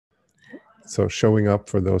So showing up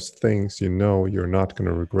for those things you know you're not going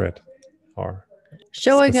to regret are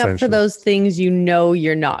Showing up for essential. those things you know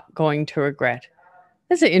you're not going to regret.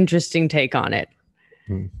 That's an interesting take on it.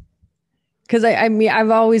 Because I mean, I've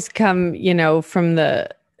always come, from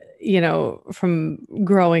from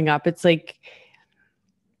growing up. It's like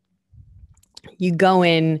you go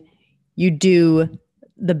in, you do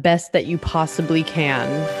the best that you possibly can.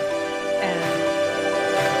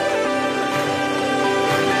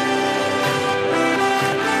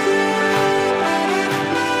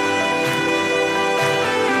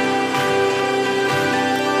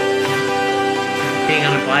 Being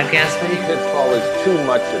on a podcast, The pitfall is too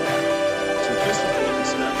much of that.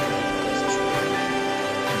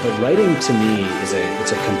 But writing to me it's a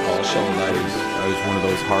compulsion. I was one of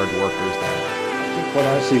those hard workers that. I think quite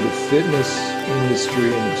honestly, the fitness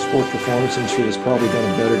industry and the sports performance industry has probably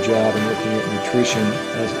done a better job in looking at nutrition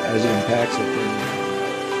as it impacts it than.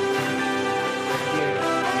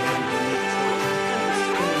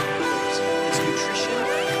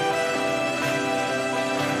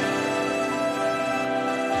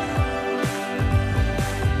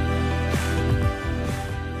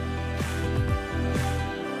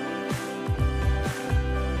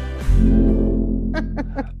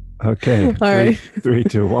 Okay. All right. 3,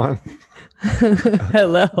 2, 1.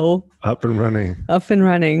 Hello. Up and running. Up and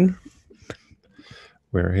running.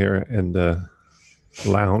 We're here in the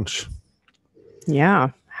lounge.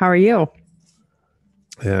 Yeah. How are you?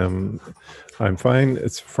 I'm fine.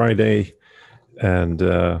 It's Friday. And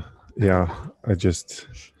I just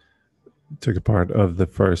took a part of the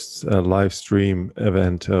first live stream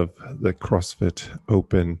event of the CrossFit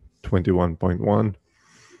Open 21.1.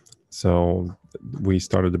 So we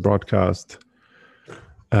started the broadcast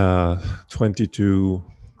 22:02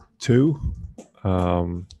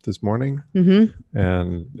 this morning,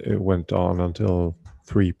 and it went on until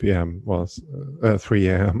 3 p.m. 3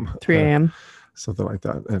 a.m. 3 a.m. Something like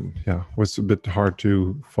that. And yeah, it was a bit hard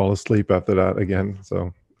to fall asleep after that again.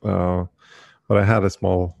 So, but I had a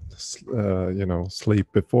small, sleep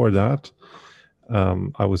before that.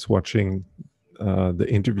 I was watching the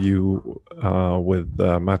interview with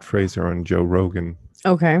Matt Fraser and Joe Rogan.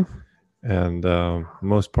 Okay. And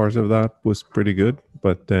most parts of that was pretty good.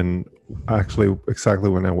 But then actually exactly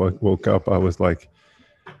when I woke up, I was like,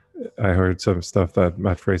 I heard some stuff that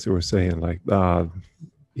Matt Fraser was saying, like,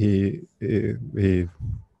 he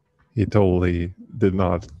totally did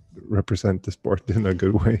not represent the sport in a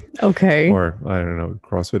good way. Okay. Or I don't know,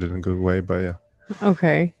 CrossFit in a good way, but yeah.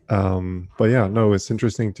 Okay. But yeah, no, it's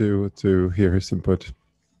interesting to hear his input.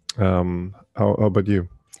 How about you?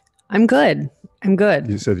 I'm good.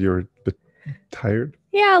 You said you're a bit tired?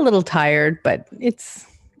 Yeah, a little tired, but it's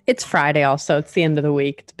Friday also. It's the end of the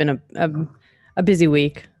week. It's been a busy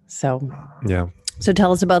week. So yeah. So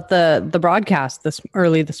tell us about the broadcast this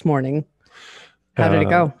morning. How did it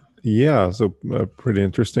go? Yeah, so pretty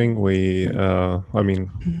interesting. We,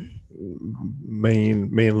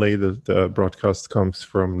 mainly the broadcast comes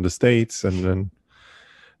from the States, and then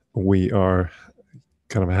we are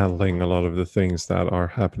kind of handling a lot of the things that are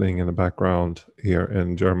happening in the background here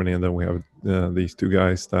in Germany. And then we have these two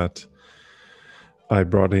guys that I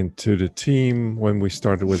brought into the team when we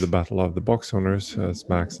started with the Battle of the Box Owners, as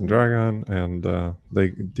Max and Dragan, and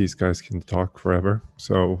these guys can talk forever,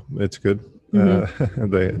 so it's good.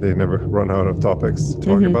 They never run out of topics to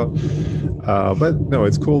talk about. But no,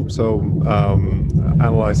 it's cool. So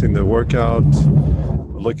analyzing the workout,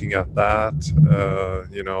 looking at that,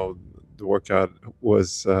 the workout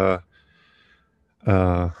was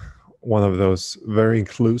one of those very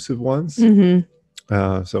inclusive ones.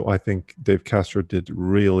 So I think Dave Castro did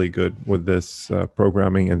really good with this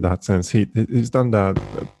programming in that sense. He's done that.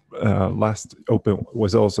 Last Open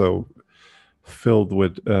was also filled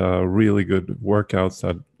with really good workouts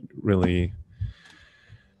that really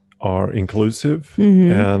are inclusive.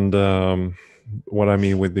 And what I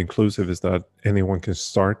mean with inclusive is that anyone can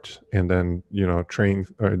start and then, train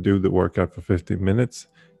or do the workout for 15 minutes.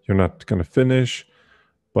 You're not going to finish,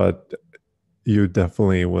 but you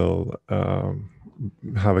definitely will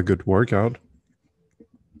have a good workout.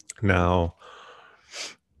 Now,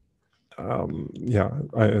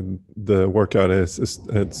 the workout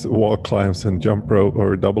it's wall climbs and jump rope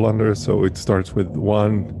or double under. So it starts with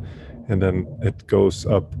 1, and then it goes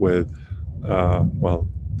up with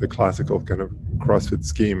the classical kind of CrossFit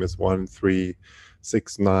scheme is 1, 3,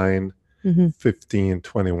 6, 9, 15,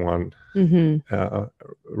 21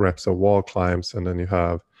 reps of wall climbs, and then you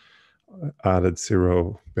have added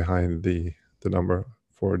 0 behind the number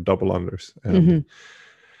for double unders. And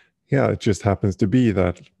yeah, it just happens to be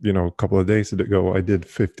that, a couple of days ago I did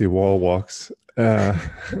 50 wall walks uh,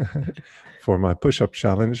 for my push-up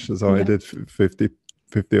challenge. So I did 50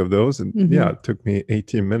 of those, and it took me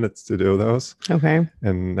 18 minutes to do those. Okay.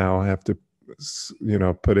 And now I have to,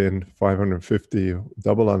 put in 550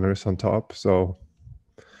 double unders on top. So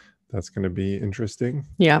that's going to be interesting.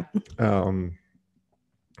 Yeah.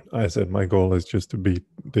 I said my goal is just to beat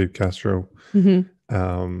Dave Castro. Do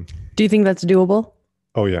you think that's doable?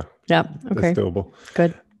 Oh yeah. Yeah. Okay. It's doable.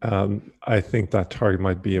 Good. I think that target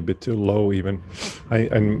might be a bit too low even.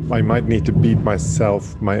 I might need to beat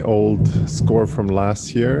my old score from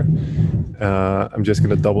last year. I'm just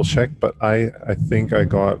going to double check, but I think I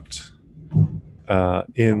got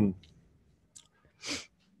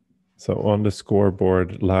so on the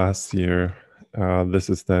scoreboard last year, this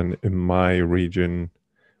is then in my region,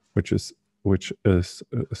 which is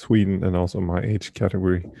Sweden, and also my age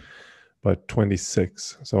category, but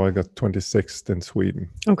 26. So I got 26th in Sweden.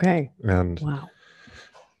 Okay. And wow.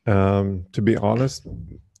 To be honest,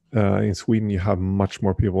 in Sweden you have much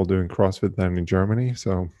more people doing CrossFit than in Germany.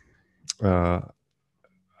 So I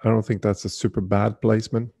don't think that's a super bad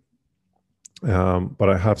placement. But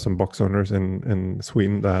I have some box owners in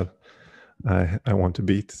Sweden that I want to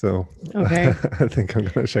beat. So okay. I think I'm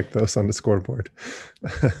going to check those on the scoreboard.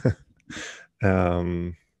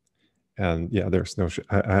 And yeah, there's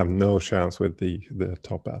I have no chance with the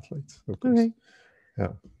top athletes, of course. Okay. Yeah.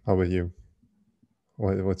 How about you?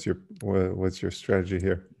 What's your strategy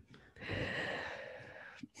here?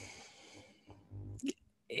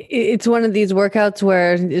 It's one of these workouts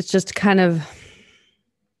where it's just kind of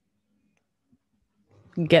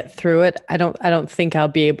get through it. I don't think I'll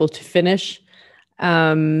be able to finish.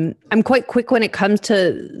 I'm quite quick when it comes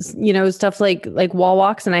to, stuff like wall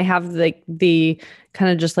walks, and I have like the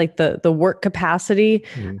kind of just like the work capacity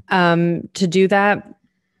to do that.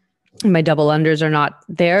 My double unders are not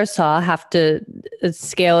there, so I'll have to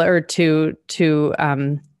scale or to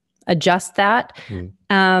adjust that.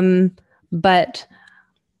 But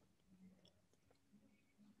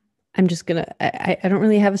I'm just gonna. I don't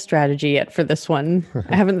really have a strategy yet for this one.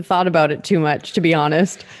 I haven't thought about it too much, to be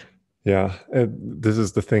honest. Yeah, this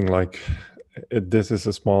is the thing. Like, this is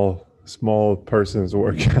a small person's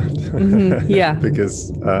workout. Yeah.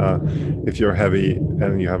 Because if you're heavy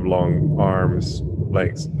and you have long arms,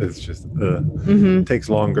 legs, it's just it takes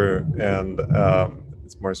longer, and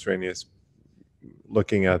it's more strenuous.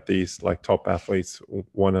 Looking at these like top athletes,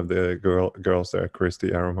 one of the girls there,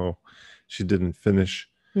 Christy Aramo, she didn't finish.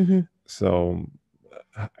 So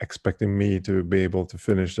expecting me to be able to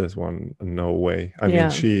finish this one, no way. I mean,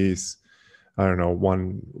 she's, I don't know,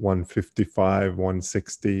 155,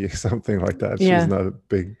 160, something like that. She's not a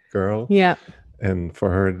big girl. Yeah. And for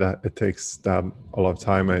her, that it takes that a lot of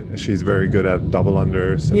time. She's very good at double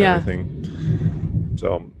unders and everything.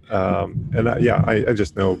 So, I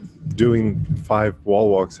just know doing 5 wall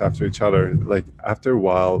walks after each other, like after a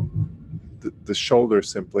while, the shoulders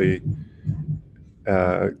simply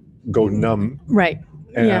go numb. Right.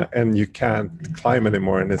 And you can't climb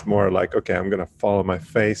anymore. And it's more like, okay, I'm going to follow my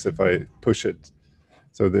face if I push it.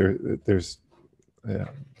 So there's.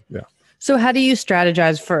 So how do you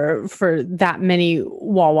strategize for that many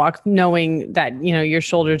wall walks, knowing that, your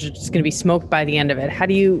shoulders are just going to be smoked by the end of it? How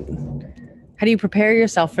do you prepare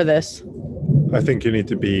yourself for this? I think you need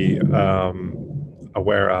to be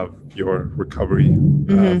aware of your recovery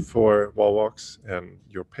for wall walks and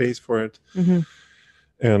your pace for it.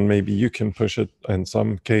 And maybe you can push it in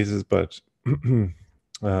some cases, but you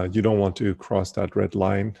don't want to cross that red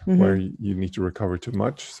line where you need to recover too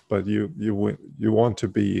much. But you want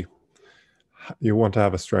to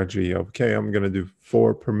have a strategy of, okay, I'm going to do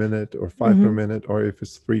 4 per minute or 5 per minute, or if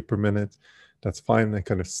it's 3 per minute, that's fine. And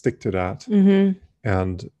kind of stick to that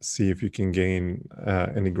and see if you can gain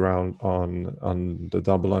any ground on the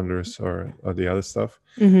double unders or the other stuff.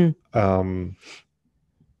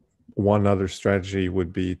 One other strategy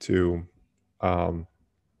would be to,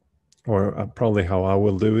 probably how I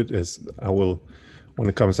will do it is I will, when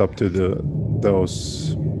it comes up to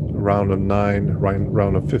those round of 9,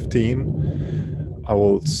 round of 15, I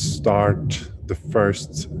will start the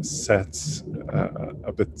first sets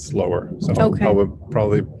a bit slower. So I will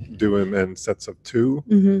probably do them in sets of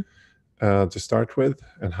 2 to start with,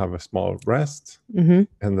 and have a small rest, and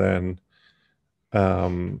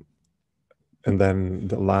then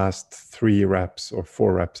the last 3 reps or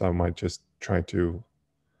 4 reps, I might just try to,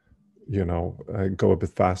 go a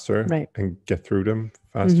bit faster and get through them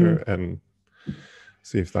faster and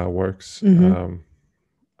see if that works.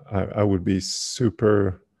 I would be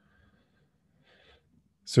super,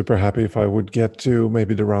 super happy if I would get to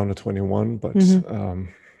maybe the round of 21, but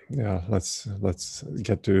let's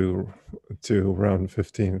get to round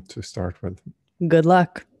 15 to start with. Good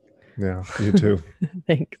luck. Yeah, you too.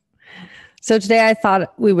 Thanks. So today I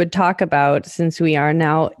thought we would talk about, since we are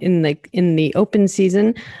now in the open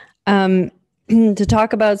season, to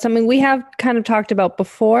talk about something we have kind of talked about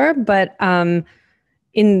before, but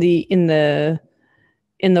in the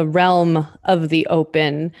realm of the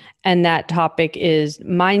open, and that topic is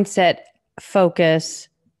mindset, focus,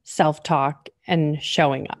 self-talk, and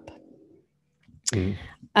showing up.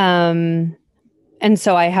 And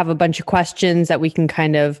so I have a bunch of questions that we can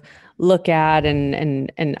kind of look at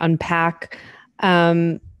and unpack.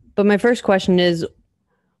 But my first question is,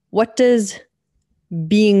 what does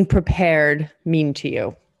being prepared mean to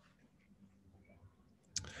you?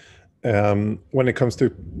 When it comes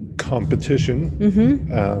to competition,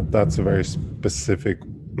 that's a very specific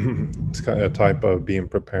type of being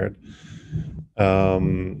prepared.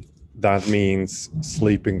 That means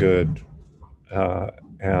sleeping good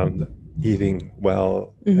and eating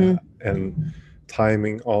well and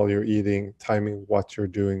timing all your eating, timing what you're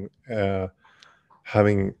doing,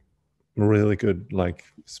 having really good like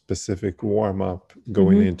specific warm-up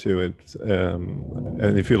going into it.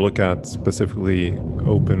 And if you look at specifically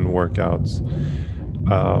open workouts,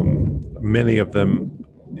 many of them,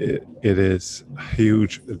 it is a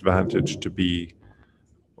huge advantage to be,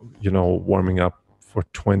 warming up for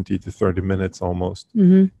 20 to 30 minutes almost.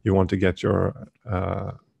 You want to get your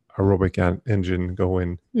aerobic engine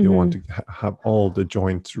going. You want to have all the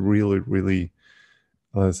joints really, really,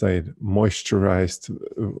 let's say, moisturized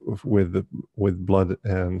with blood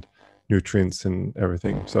and nutrients and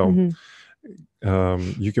everything. So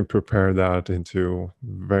you can prepare that into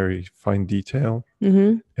very fine detail.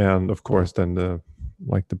 And of course, then the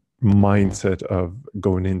mindset of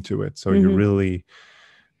going into it. So you really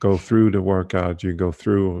go through the workout, you go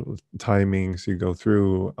through timings, you go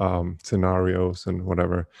through scenarios and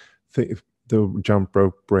whatever. The jump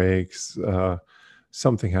rope breaks,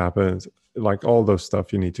 something happens, like all those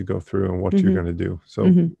stuff you need to go through and what you're going to do. So,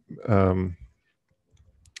 and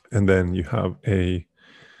then you have a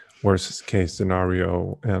worst case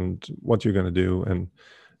scenario and what you're going to do. And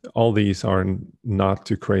all these are not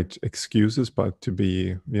to create excuses, but to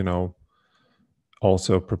be,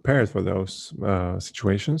 also prepared for those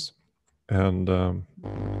situations. And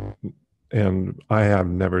I have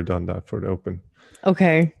never done that for the open.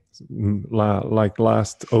 Okay. Like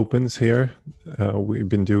last opens here, we've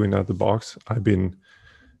been doing at the box. I've been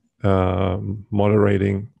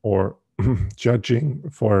moderating or judging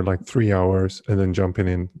for like 3 hours and then jumping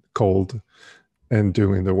in cold and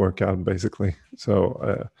doing the workout basically.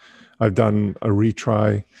 So I've done a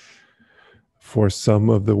retry for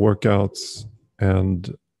some of the workouts,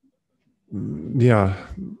 and yeah,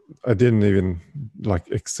 I didn't even like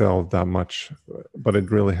excel that much, but it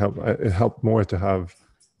really helped. It helped more to have,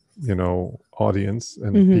 audience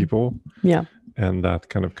and people, and that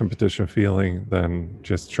kind of competition feeling than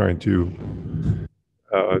just trying to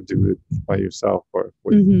do it by yourself or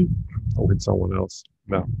with someone else.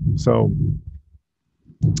 No. So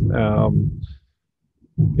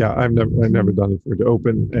yeah, I've never done it for the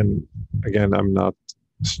open, and again, I'm not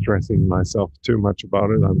stressing myself too much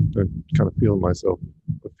about it. I'm kind of feeling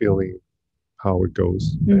how it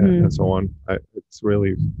goes and so on. It's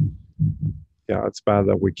really, it's bad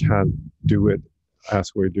that we can't do it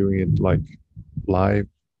as we're doing it like live,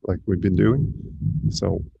 like we've been doing.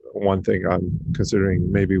 So one thing I'm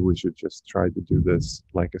considering, maybe we should just try to do this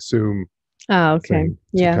like a Zoom thing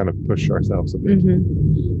to kind of push ourselves a bit.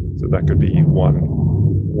 So that could be one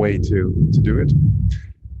way to do it,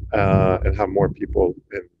 and have more people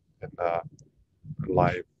in a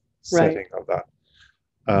live setting of that.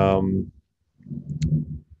 I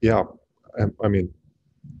mean,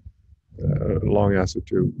 long answer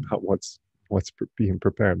to what's being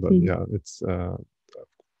prepared, but it's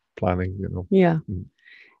planning.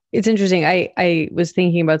 It's interesting. I was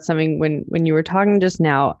thinking about something when you were talking just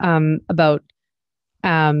now about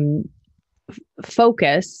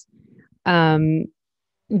focus.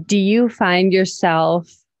 Do you find yourself,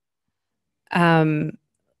 how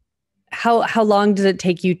long does it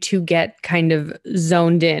take you to get kind of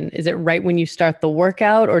zoned in? Is it right when you start the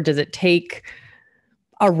workout, or does it take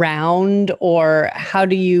a round, or how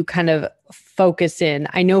do you kind of focus in?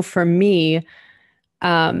 I know for me,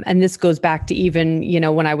 and this goes back to even,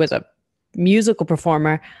 when I was a musical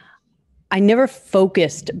performer, I never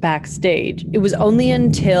focused backstage. It was only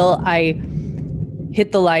until I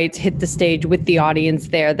hit the lights, hit the stage with the audience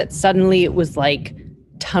there, that suddenly it was like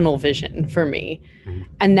tunnel vision for me.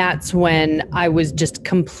 And that's when I was just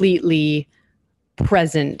completely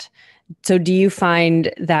present. So do you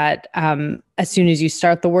find that as soon as you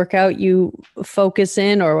start the workout, you focus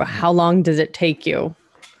in, or how long does it take you?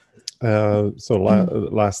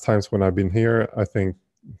 Last times when I've been here, I think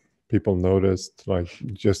people noticed like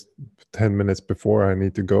just 10 minutes before I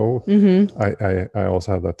need to go. I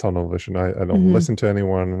also have that tunnel vision. I don't listen to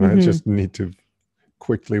anyone, and I just need to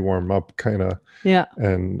quickly warm up, kind of. Yeah.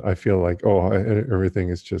 And I feel like, everything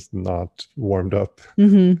is just not warmed up.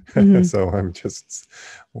 So I'm just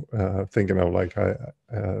thinking of like,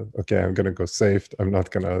 okay, I'm gonna go safe. I'm not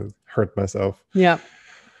gonna hurt myself. Yeah.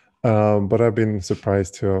 But I've been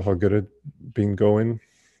surprised to how good it's been going.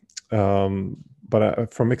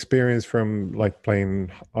 But from experience from like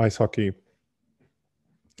playing ice hockey,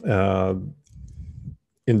 in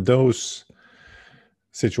those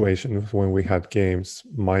situations when we had games,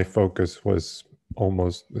 my focus was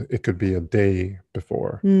almost, it could be a day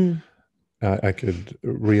before. I could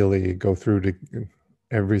really go through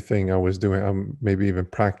everything I was doing. I'm maybe even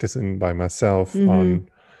practicing by myself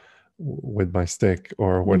with my stick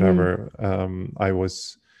or whatever. I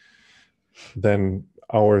was then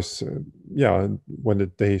hours, when the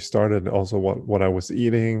day started, also what I was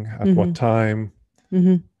eating at what time,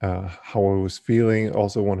 how I was feeling.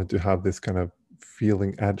 Also wanted to have this kind of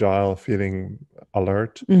feeling agile, feeling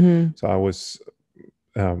alert. So I was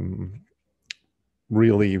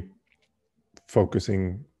really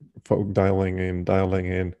focusing, dialing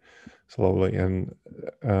in slowly, and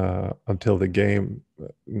until the game.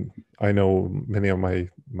 I know many of my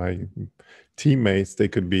teammates, they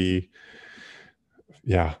could be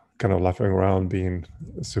kind of laughing around, being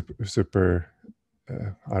super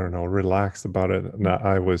I don't know, relaxed about it. And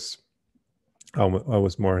I was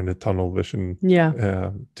more in the tunnel vision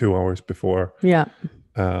 2 hours before,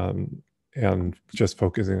 and just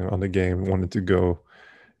focusing on the game. Wanted to go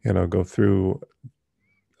through.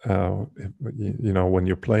 When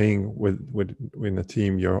you're playing with a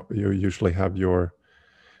team, you usually have your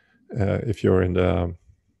if you're in the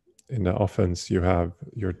offense, you have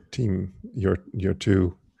your team, your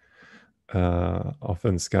two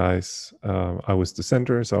offense guys. I was the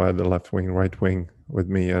center, so I had the left wing, right wing with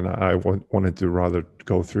me, and I wanted to rather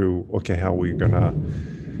go through, okay, how we're gonna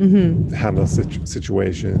handle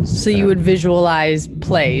situations. So you would visualize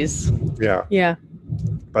plays. Yeah.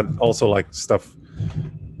 But also like stuff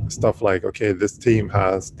like, okay, this team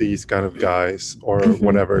has these kind of guys, or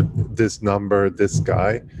whatever, this number, this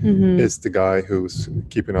guy is the guy who's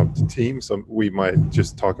keeping up the team. So we might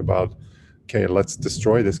just talk about, okay, let's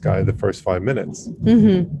destroy this guy the first 5 minutes,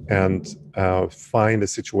 and find a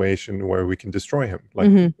situation where we can destroy him.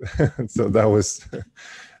 Like, so that was,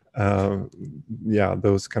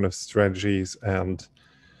 those kind of strategies, and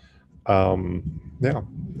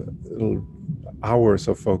hours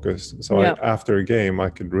of focus. So after a game, I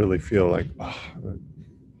could really feel like,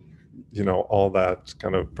 all that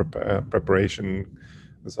kind of preparation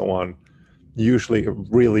and so on, usually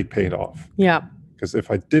really paid off. Yeah. Because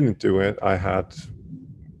if I didn't do it, I had,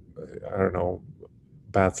 I don't know,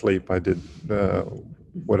 bad sleep. I did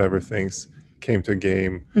whatever things, came to a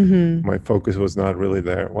game. My focus was not really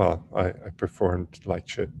there. Well, I performed like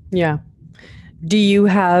shit. Yeah. Do you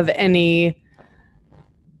have any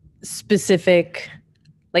specific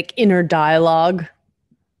like inner dialogue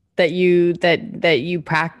that you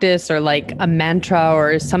practice, or like a mantra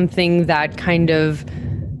or something that kind of,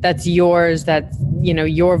 that's yours, that's,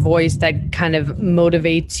 your voice that kind of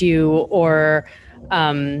motivates you or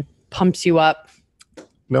pumps you up?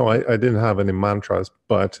 No, I didn't have any mantras,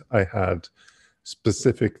 but I had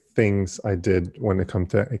specific things I did when it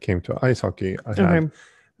came to ice hockey. I had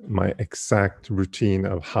my exact routine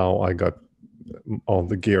of how I got all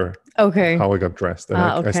the gear, how I got dressed, and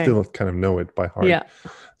I still kind of know it by heart. Yeah.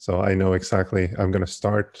 So I know exactly, I'm going to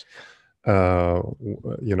start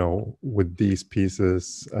with these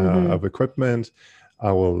pieces of equipment.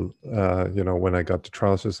 I will, when I got the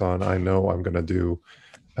trousers on, I know I'm going to do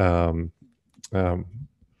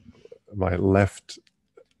my left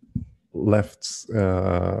what's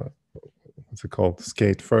it called,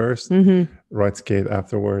 skate first, right skate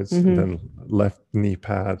afterwards, and then left knee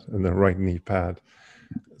pad, and then right knee pad.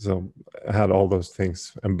 So I had all those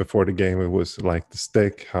things. And before the game, it was like the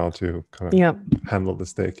stick, how to kind of handle the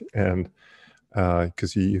stick, and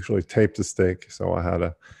because you usually tape the stick, so I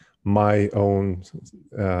had my own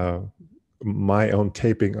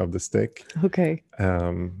taping of the stick.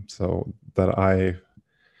 So that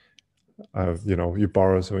you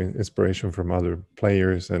borrow some inspiration from other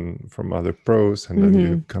players and from other pros, and then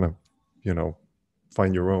you kind of,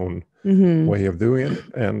 find your own way of doing it.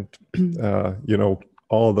 And,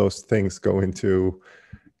 all those things go into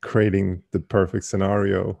creating the perfect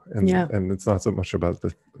scenario. And, and it's not so much about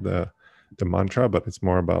the mantra, but it's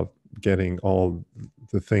more about getting all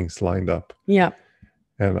the things lined up. Yeah.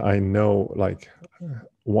 And I know, like,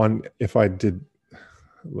 if I did,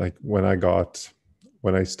 like, when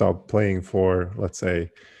I stopped playing for, let's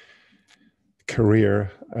say,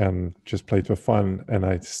 career and just played for fun, and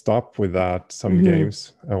I stopped with that some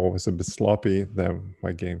games, I was a bit sloppy, then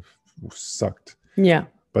my game sucked. Yeah.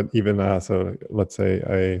 But even as let's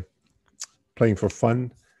say, playing for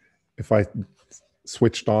fun, if I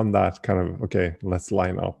switched on that kind of, okay, let's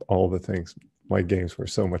line up all the things, my games were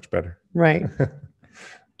so much better. Right.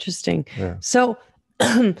 Interesting. Yeah. So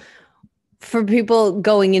for people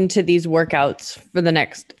going into these workouts for the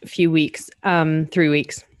next few weeks, 3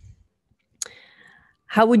 weeks,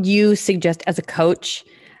 how would you suggest, as a coach,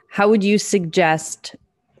 how would you suggest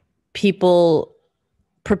people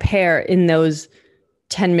prepare in those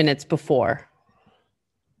 10 minutes before?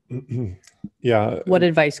 Yeah. What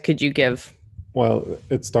advice could you give? Well,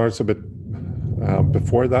 it starts a bit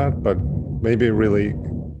before that, but maybe really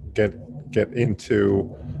get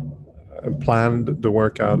into plan the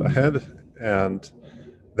workout ahead, and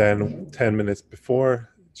then 10 minutes before,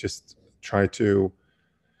 just try to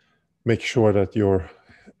make sure that you're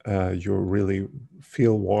really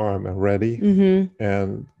feel warm and ready.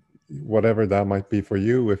 And whatever that might be for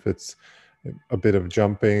you, if it's a bit of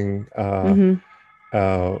jumping,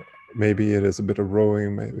 maybe it is a bit of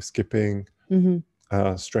rowing, maybe skipping,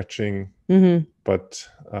 stretching, but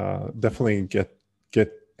definitely get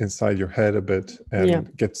inside your head a bit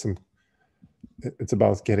and get some. It's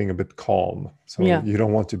about getting a bit calm. So you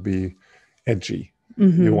don't want to be edgy.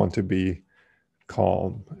 You want to be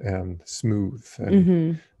calm and smooth.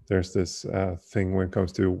 And there's this thing when it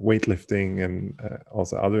comes to weightlifting and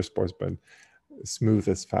also other sports, but smooth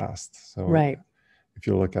is fast. So if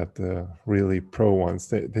you look at the really pro ones,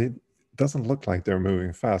 they doesn't look like they're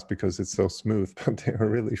moving fast because it's so smooth, but they are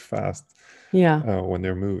really fast when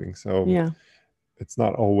they're moving. So it's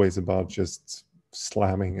not always about just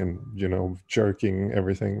slamming and jerking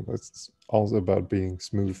everything, but it's also about being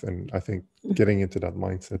smooth. And I think getting into that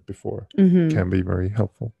mindset before can be very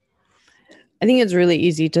helpful. I think it's really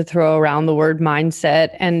easy to throw around the word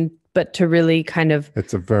mindset, but to really kind of,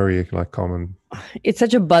 it's a very common, it's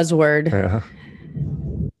such a buzzword. Yeah.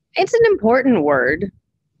 It's an important word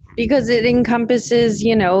because it encompasses,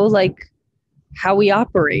 like how we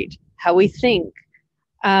operate, how we think.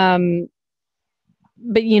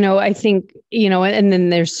 But, I think, and then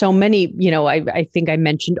there's so many, I think I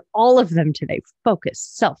mentioned all of them today: focus,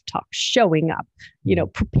 self-talk, showing up,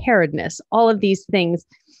 preparedness, all of these things.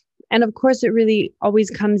 And of course, it really always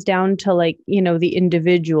comes down to the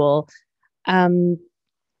individual.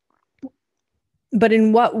 But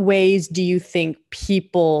in what ways do you think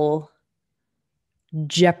people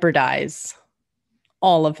jeopardize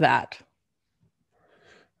all of that?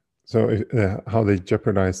 So how they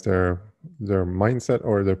jeopardize their mindset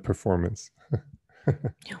or their performance?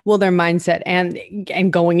 Well, their mindset and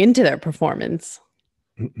going into their performance.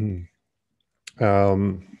 I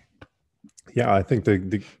think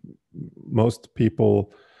the most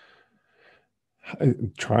people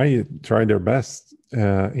try their best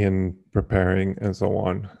in preparing and so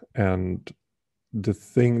on, and the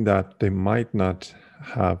thing that they might not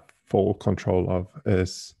have full control of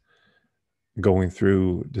is going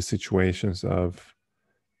through the situations of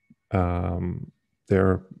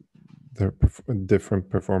their different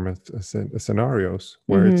performance scenarios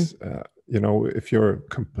where it's if you're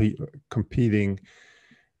competing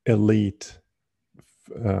elite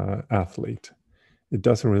athlete, it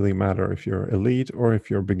doesn't really matter if you're elite or if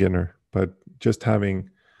you're beginner, but just having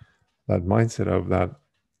that mindset of that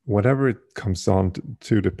whatever it comes on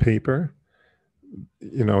to the paper,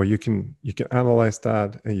 you can analyze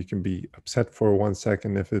that, and you can be upset for 1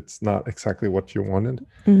 second if it's not exactly what you wanted,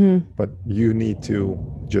 but you need to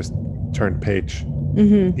just turn page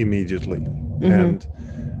immediately, and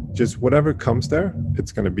just whatever comes there,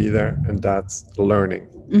 it's going to be there, and that's learning.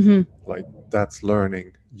 That's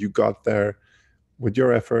learning. You got there with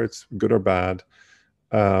your efforts, good or bad.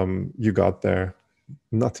 You got there.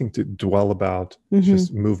 Nothing to dwell about.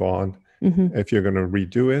 Just move on. If you're going to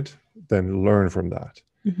redo it, then learn from that.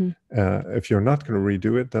 If you're not going to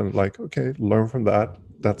redo it, then okay, learn from that.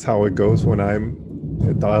 That's how it goes when I'm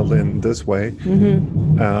dialed in this way.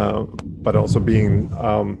 But also being,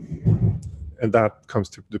 and that comes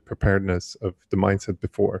to the preparedness of the mindset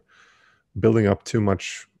before building up too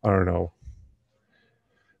much, I don't know,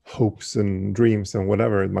 hopes and dreams and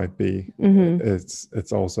whatever it might be.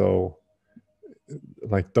 It's also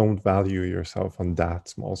don't value yourself on that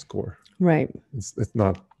small score. Right. It's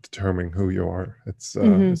not determining who you are. It's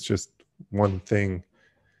just one thing,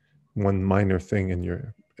 one minor thing in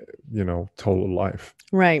your total life.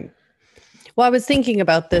 Right. Well, I was thinking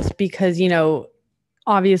about this because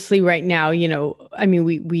obviously right now, I mean,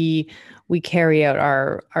 we carry out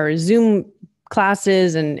our Zoom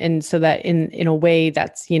classes, and so that in a way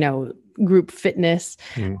that's, group fitness.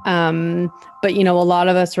 But, a lot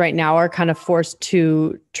of us right now are kind of forced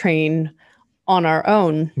to train on our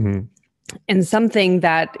own. And something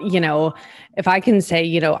that, if I can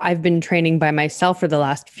say, I've been training by myself for the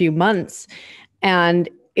last few months, and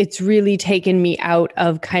it's really taken me out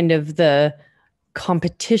of kind of the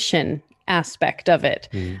competition aspect of it.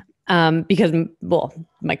 Because, well,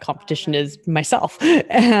 my competition is myself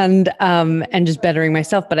and just bettering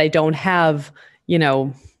myself, but I don't have,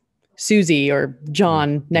 Susie or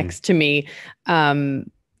John next to me, on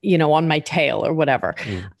my tail or whatever.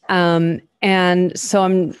 And so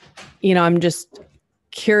I'm just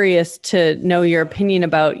curious to know your opinion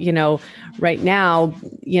about, right now,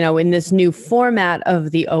 in this new format of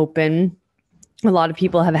the Open, a lot of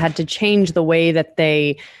people have had to change the way that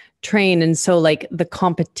they train. And so like the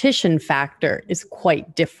competition factor is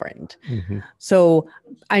quite different. So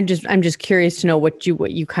I'm just curious to know what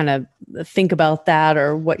you kind of think about that,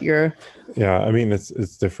 or what you're. Yeah, I mean,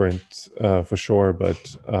 it's different for sure,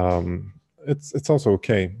 but it's also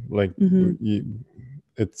okay. Like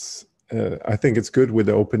I think it's good with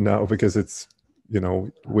the Open now, because it's,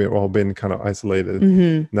 we've all been kind of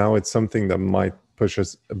isolated. Now it's something that might push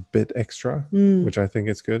us a bit extra, which I think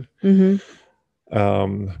is good.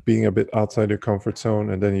 Being a bit outside your comfort zone,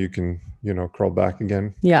 and then you can, crawl back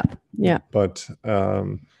again. Yeah. But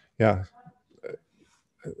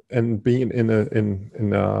and being in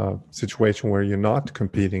a situation where you're not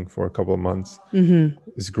competing for a couple of months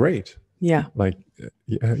is great. Yeah. Like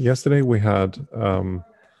yesterday we had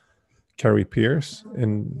Carrie Pierce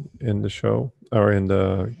in the show, or in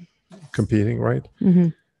the competing, right?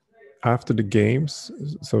 After the games,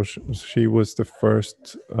 so she was the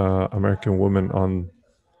first American woman on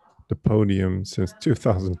the podium since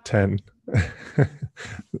 2010,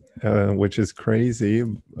 which is crazy,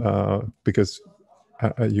 because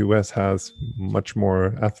US has much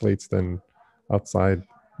more athletes than outside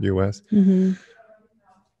US.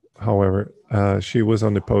 However, she was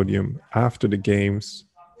on the podium. After the games,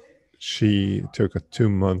 she took a 2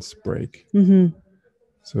 months break.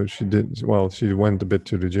 So she did well. She went a bit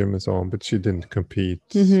to the gym and so on, but she didn't compete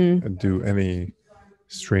and do any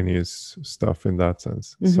strenuous stuff in that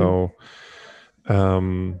sense. So,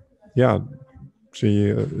 yeah,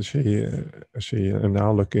 she and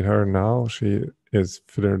now look at her now. She is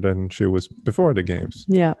fitter than she was before the games.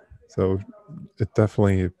 Yeah. So it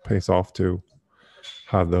definitely pays off to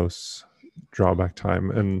have those drawback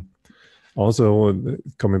time. And also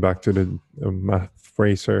coming back to the Matt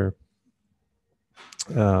Fraser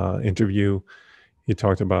interview, he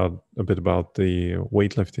talked a bit about the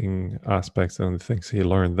weightlifting aspects, and the things he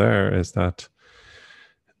learned there is that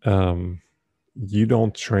you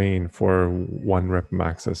don't train for 1 rep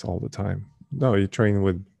maxes all the time. No, you train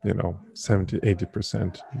with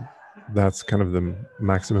 70-80%. That's kind of the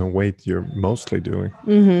maximum weight you're mostly doing.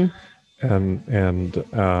 And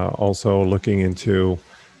also looking into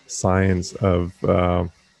science of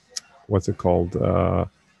what's it called,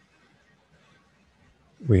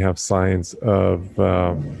 we have science of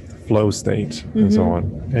flow state and so on.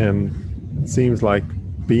 And it seems like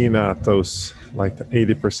being at those, like the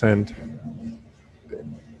 80%,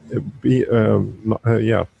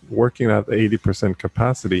 working at the 80%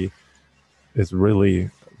 capacity is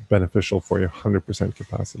really beneficial for your 100%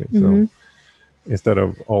 capacity. So instead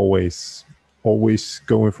of always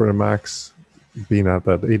going for the max, being at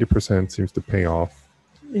that 80% seems to pay off.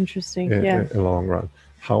 Interesting. In the long run.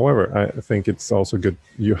 However, I think it's also good.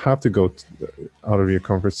 You have to go out of your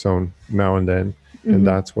comfort zone now and then, and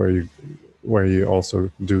that's where you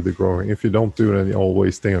also do the growing. If you don't do it and you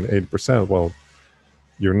always stay on 80%, well,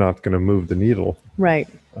 you're not going to move the needle. Right.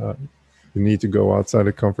 You need to go outside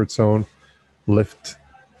the comfort zone, lift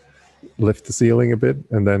the ceiling a bit,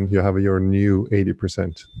 and then you have your new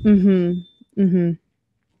 80%.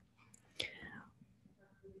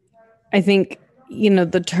 I think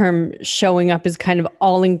the term showing up is kind of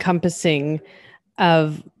all encompassing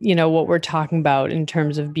of, what we're talking about in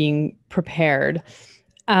terms of being prepared.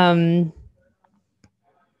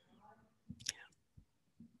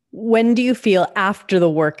 When do you feel after the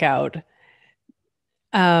workout?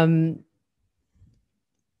 When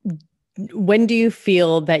do you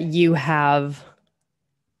feel that you have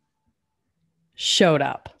showed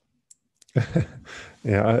up?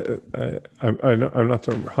 Yeah, I'm not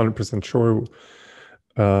 100% sure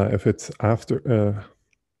if it's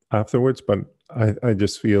afterwards, but I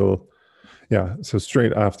just feel, so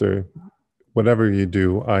straight after whatever you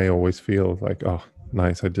do, I always feel like, oh,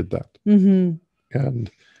 nice, I did that.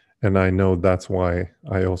 And And I know that's why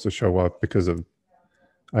I also show up, because of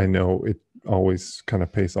I know it always kind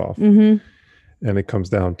of pays off. Mm-hmm. And it comes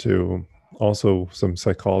down to also some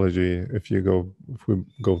psychology. If we go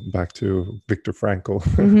back to Viktor Frankl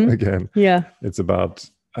again, Yeah. it's about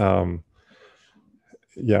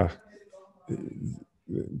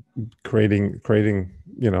creating,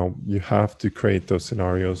 you have to create those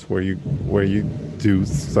scenarios where you do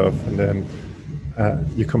stuff, and then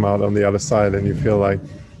you come out on the other side and you feel like,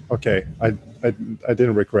 okay, I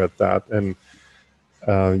didn't regret that. And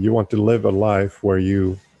you want to live a life where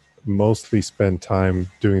you mostly spend time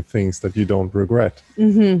doing things that you don't regret.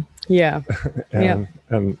 Mm-hmm. Yeah.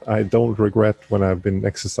 And I don't regret when I've been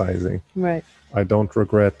exercising. Right. I don't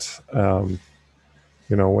regret when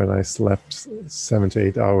I slept 7 to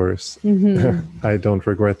 8 hours. Mm-hmm. I don't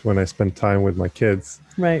regret when I spent time with my kids.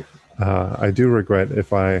 Right. I do regret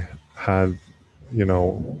if I had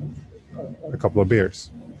a couple of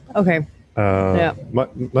beers. Okay. Yeah.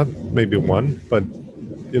 Not maybe one, but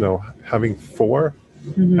having 4,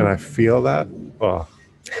 and I feel that,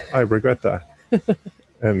 I regret that.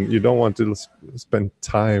 And you don't want to spend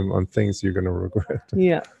time on things you're going to regret.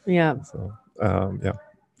 Yeah. Yeah. So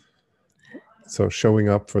so showing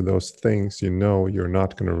up for those things you're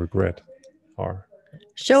not going to regret are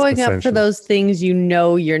Showing up for essential. those things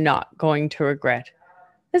you're not going to regret.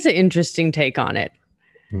 That's an interesting take on it.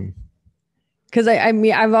 Because I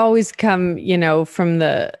mean, I've always come, from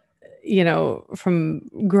from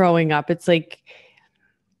growing up, it's like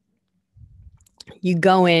you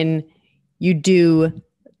go in, you do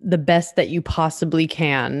the best that you possibly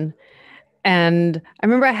can. And I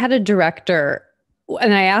remember I had a director,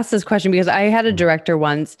 and I asked this question because I had a director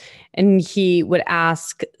once, and he would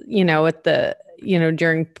ask, at the,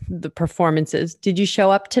 during the performances, did you show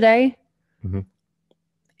up today? Mm-hmm.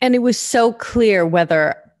 And it was so clear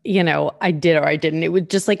whether, I did or I didn't. It was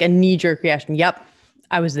just like a knee-jerk reaction. Yep,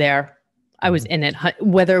 I was there. I was in it.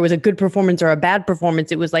 Whether it was a good performance or a bad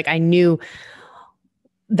performance, it was like I knew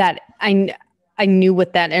that I knew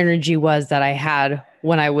what that energy was that I had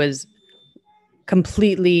when I was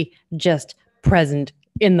completely just present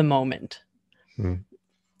in the moment.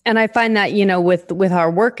 And I find that, with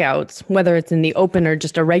our workouts, whether it's in the open or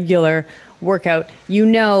just a regular workout,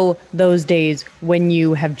 those days when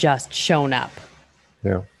you have just shown up.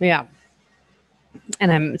 Yeah. Yeah.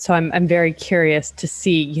 And I'm very curious to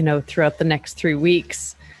see, throughout the next 3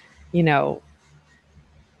 weeks, in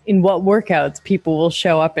what workouts people will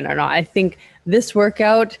show up in or not. I think this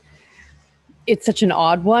workout, it's such an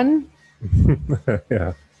odd one.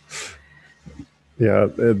 Yeah. Yeah,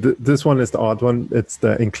 this one is the odd one. It's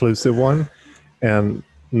the inclusive one. And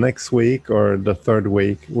next week or the third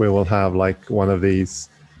week, we will have like one of these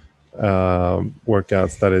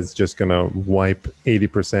workouts that is just going to wipe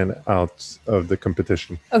 80% out of the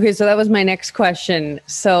competition. Okay, so that was my next question.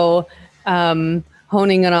 So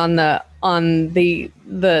honing it on the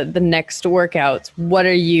next workouts, what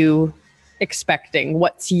are you expecting?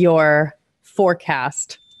 What's your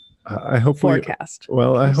forecast? I hope I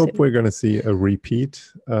hope we're going to see a repeat.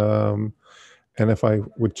 And if I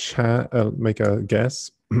would make a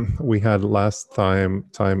guess, we had last time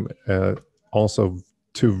also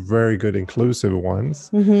 2 very good inclusive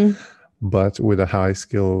ones, but with a high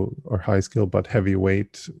skill but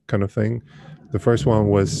heavyweight kind of thing. The first one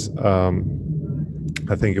was I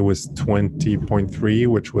think it was 20.3,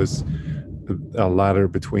 which was a ladder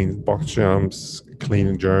between box jumps, clean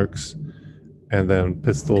and jerks, and then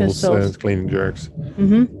pistols. And clean and jerks.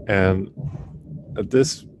 And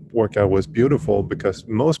this workout was beautiful because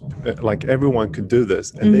everyone could do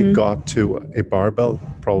this, and they got to a barbell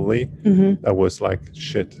probably that was like,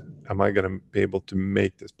 shit, am I gonna be able to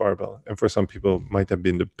make this barbell? And for some people it might have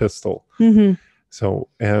been the pistol. So,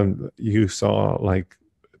 and you saw like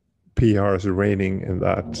PRs raining in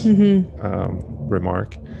that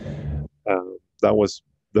remark. That was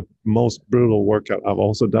the most brutal workout I've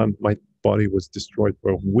also done. My body was destroyed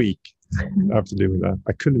for a week after doing that.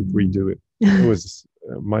 I couldn't redo it. It was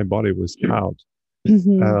my body was out.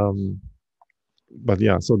 But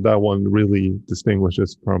yeah, so that one really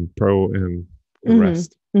distinguishes from pro and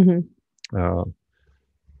rest.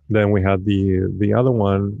 Then we had the other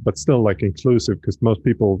one, but still like inclusive, because most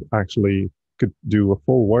people actually could do a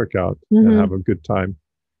full workout and have a good time.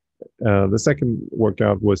 The second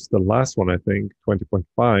workout was the last one, I think,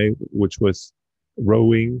 20.5, which was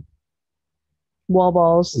rowing, wall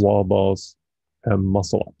balls, and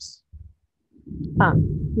muscle ups.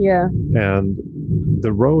 Yeah. And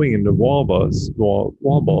the rowing and the wall balls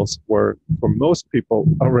were, for most people,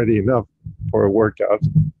 already enough for a workout.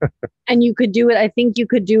 And you could do it. I think you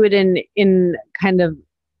could do it in kind of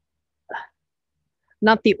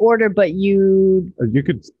not the order, but you. You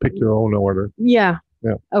could pick your own order. Yeah.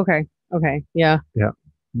 Yeah. Okay. Yeah.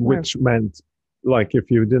 Which meant, like, if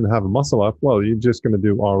you didn't have a muscle up, well, you're just going to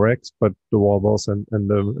do RX, but the wall balls and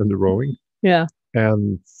the rowing. Yeah.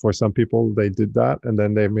 And for some people, they did that, and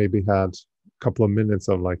then they maybe had a couple of minutes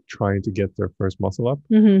of like trying to get their first muscle up.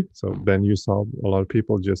 Mm-hmm. So then you saw a lot of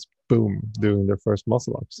people just boom doing their first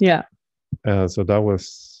muscle ups. Yeah. So that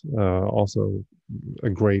was also a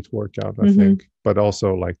great workout, I Mhm. think, but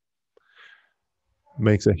also like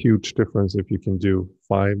makes a huge difference if you can do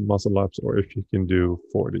 5 muscle ups or if you can do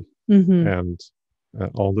 40. Mm-hmm. And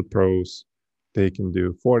all the pros, they can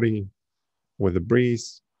do 40 with a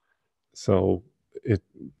breeze. So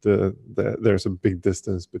there's a big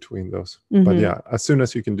distance between those. But Mhm. yeah, as soon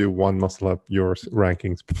as you can do 1 muscle up, your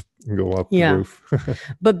rankings go up Yeah. the roof.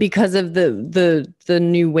 But because of the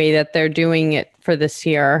new way that they're doing it for this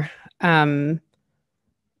year, do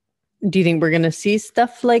you think we're going to see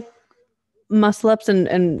stuff like muscle ups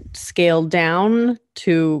and scale down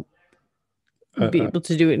to be able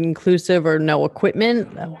to do it inclusive or no equipment?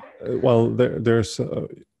 Well, there's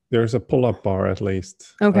a pull-up bar at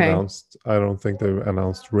least announced. I don't think they've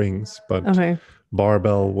announced rings, but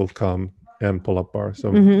barbell will come and pull-up bar.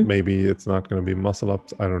 So maybe it's not going to be muscle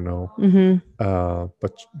ups. I don't know.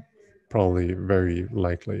 But probably very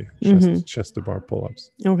likely chest to bar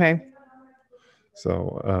pull-ups. Okay.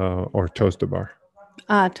 So or toes to bar.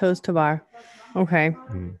 Toes to bar. Okay.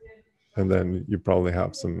 And then you probably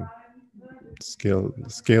have some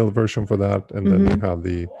scale version for that, and then you have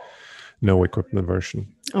the no equipment version.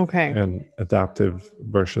 Okay. And adaptive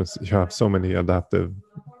versions. You have so many adaptive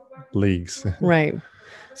leagues. Right.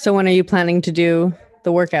 So when are you planning to do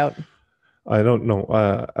the workout? I don't know.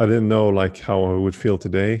 I didn't know like how I would feel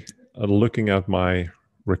today. Looking at my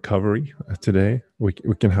recovery today, we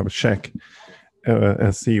can have a check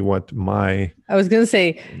and see what I was going to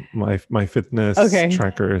say my fitness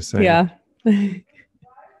tracker is saying. Yeah.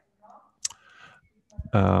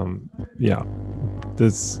 Yeah,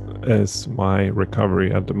 this is my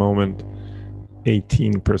recovery at the moment.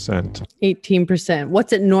 18%. 18%.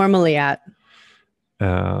 What's it normally at?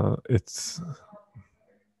 It's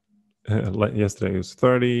like yesterday it was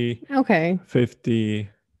 30. Okay. 50.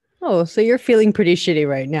 Oh, so you're feeling pretty shitty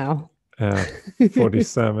right now.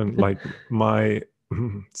 47. Like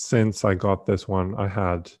since I got this one, I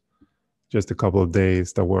had just a couple of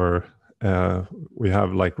days that were we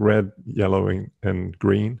have like red, yellow, and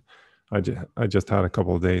green. I just had a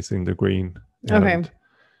couple of days in the green. Okay.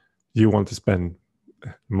 You want to spend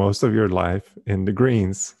most of your life in the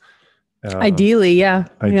greens. Ideally, yeah.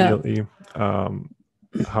 Ideally. Yeah.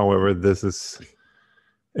 However, this is,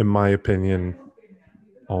 in my opinion,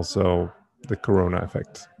 also the corona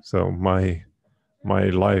effect. So my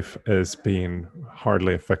life is being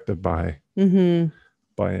hardly affected by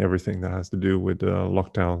everything that has to do with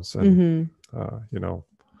lockdowns and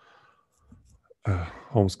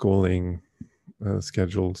homeschooling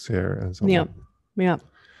schedules here and so on. Yeah.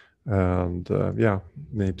 And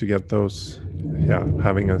need to get those.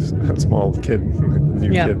 Having a small kid,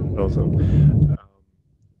 new kid also.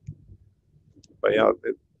 But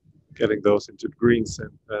getting those into the greens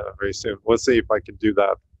very soon. We'll see if I can do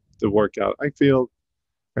that. The workout. I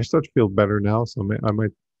start to feel better now, so I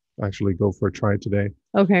might actually go for a try today.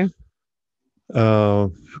 Okay.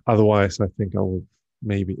 Otherwise, I think I will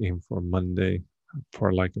maybe aim for Monday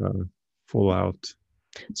for like a full out.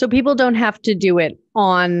 So people don't have to do it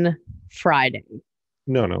on Friday.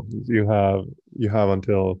 No. You have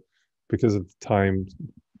until, because of the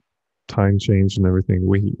time change and everything.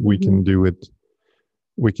 We can do it.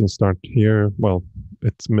 We can start here. Well,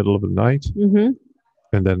 it's middle of the night,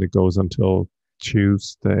 and then it goes until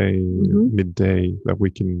Tuesday midday that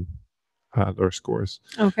we can add our scores.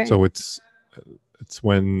 Okay. So it's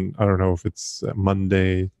when, I don't know if it's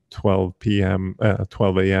Monday 12 p.m.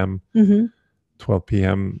 12 a.m. 12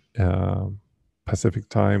 p.m. Pacific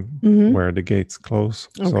time where the gates close.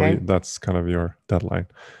 Okay. So that's kind of your deadline.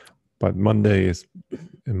 But Monday is,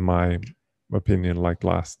 in my opinion, like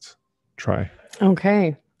last try.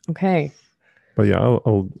 Okay. But yeah,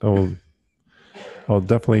 I'll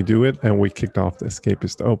definitely do it. And we kicked off the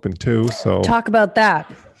Escapist Open too. So talk about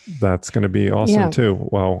that. That's going to be awesome too.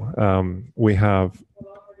 Well, we have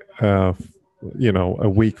a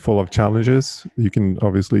week full of challenges. You can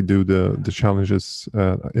obviously do the challenges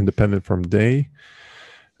independent from the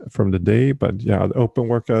day, but yeah, the open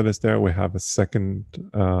workout is there. We have a second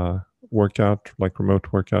workout, like remote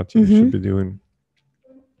workout you should be doing.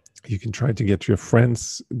 You can try to get your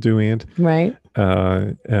friends doing it. Right.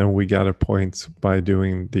 And we gather points by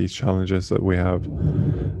doing these challenges that we have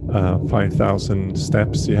 5,000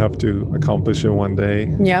 steps you have to accomplish in one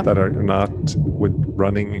day Yep. that are not with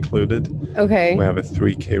running included. Okay. We have a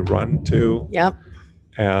 3K run too, Yep.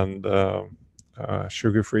 and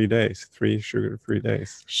sugar-free days, 3 sugar-free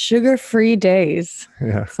days. Sugar-free days.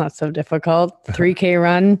 Yeah. It's not so difficult. 3K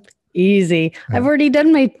run. Easy. Yeah. I've already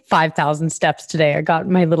done my 5,000 steps today. I got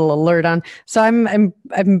my little alert on. So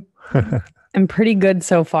I'm pretty good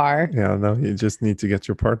so far. Yeah, no, you just need to get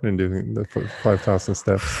your partner doing the 5,000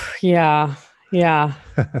 steps. Yeah. Yeah.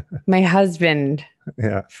 My husband,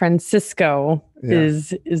 Yeah. Francisco, Yeah.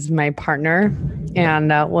 is my partner, and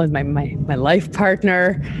was my life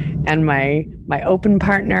partner and my open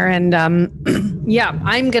partner. And yeah,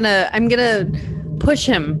 I'm gonna push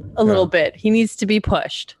him a little bit. He needs to be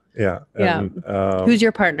pushed. Yeah. Yeah. And, Who's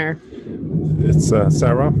your partner? it's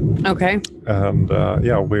Sarah. Okay. And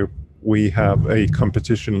yeah, we have a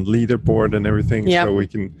competition leaderboard and everything, Yep. so we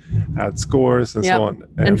can add scores and Yep. so on.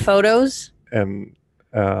 And photos? And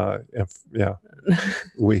yeah,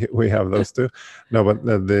 we have those too. No, but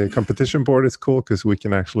the competition board is cool because we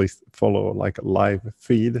can actually follow like a live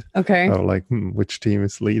feed Okay. of like which team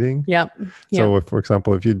is leading. Yep. So if, for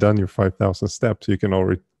example, if you've done your 5,000 steps, you can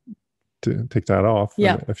already take that off.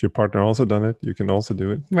 Yeah. And if your partner also done it, you can also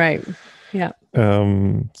do it. Right. Yeah.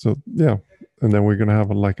 So yeah, and then we're gonna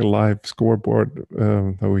have a live scoreboard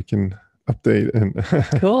that we can update and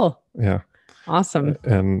Cool. yeah, Awesome.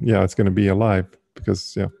 and yeah, it's gonna be alive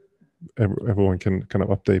because yeah, everyone can kind of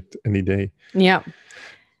update any day. Yeah.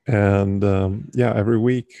 And yeah, every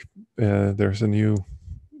week there's a new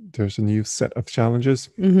set of challenges,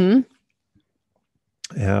 Mm-hmm.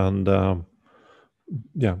 and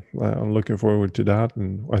yeah, I'm looking forward to that.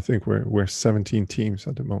 And I think we're 17 teams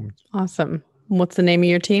at the moment. Awesome. What's the name of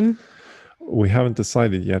your team? We haven't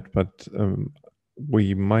decided yet, but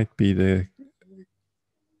we might be the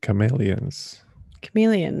chameleons.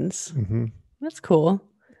 Chameleons. Hmm. That's cool.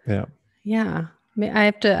 Yeah. Yeah.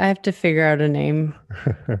 I have to figure out a name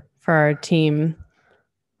for our team.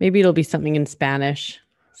 Maybe it'll be something in Spanish.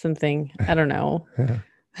 Something. I don't know.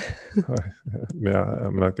 Yeah,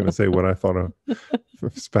 I'm not going to say what I thought of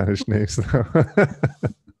Spanish names now.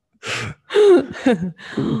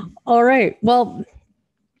 All right. Well,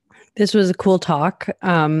 this was a cool talk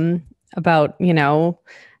about,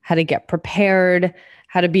 how to get prepared,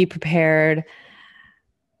 how to be prepared,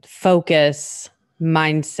 focus,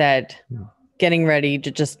 mindset, getting ready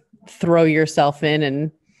to just throw yourself in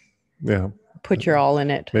and Yeah. put your all in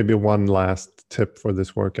it. Maybe one last tip for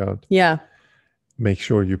this workout. Yeah. Make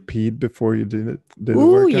sure you peed before you did the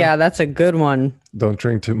Ooh, workout. yeah, that's a good one. Don't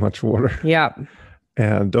drink too much water. Yeah.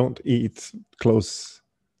 And don't eat close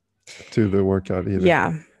to the workout either.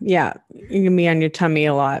 Yeah. Yeah. You're gonna be on your tummy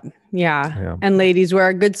a lot. Yeah. Yeah. And ladies, wear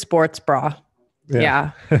a good sports bra.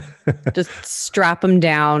 Yeah. Just strap them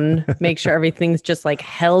down, make sure everything's just like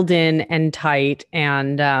held in and tight,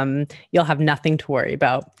 and you'll have nothing to worry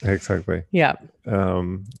about. Exactly. Yeah.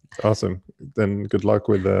 Awesome. Then good luck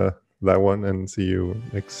with that one, and see you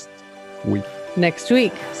next week. Next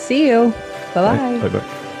week. See you. Bye-bye. Bye-bye.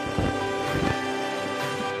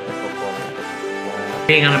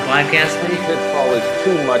 Being on a podcast. One pitfall is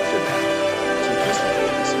too much of that.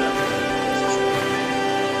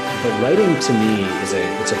 But writing to me is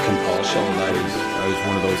it's a compulsion. I was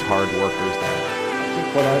one of those hard workers that I think,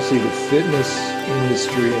 quite honestly, the fitness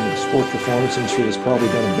industry and the sports performance industry has probably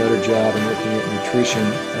done a better job in looking at nutrition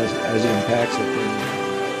as it impacts the thing.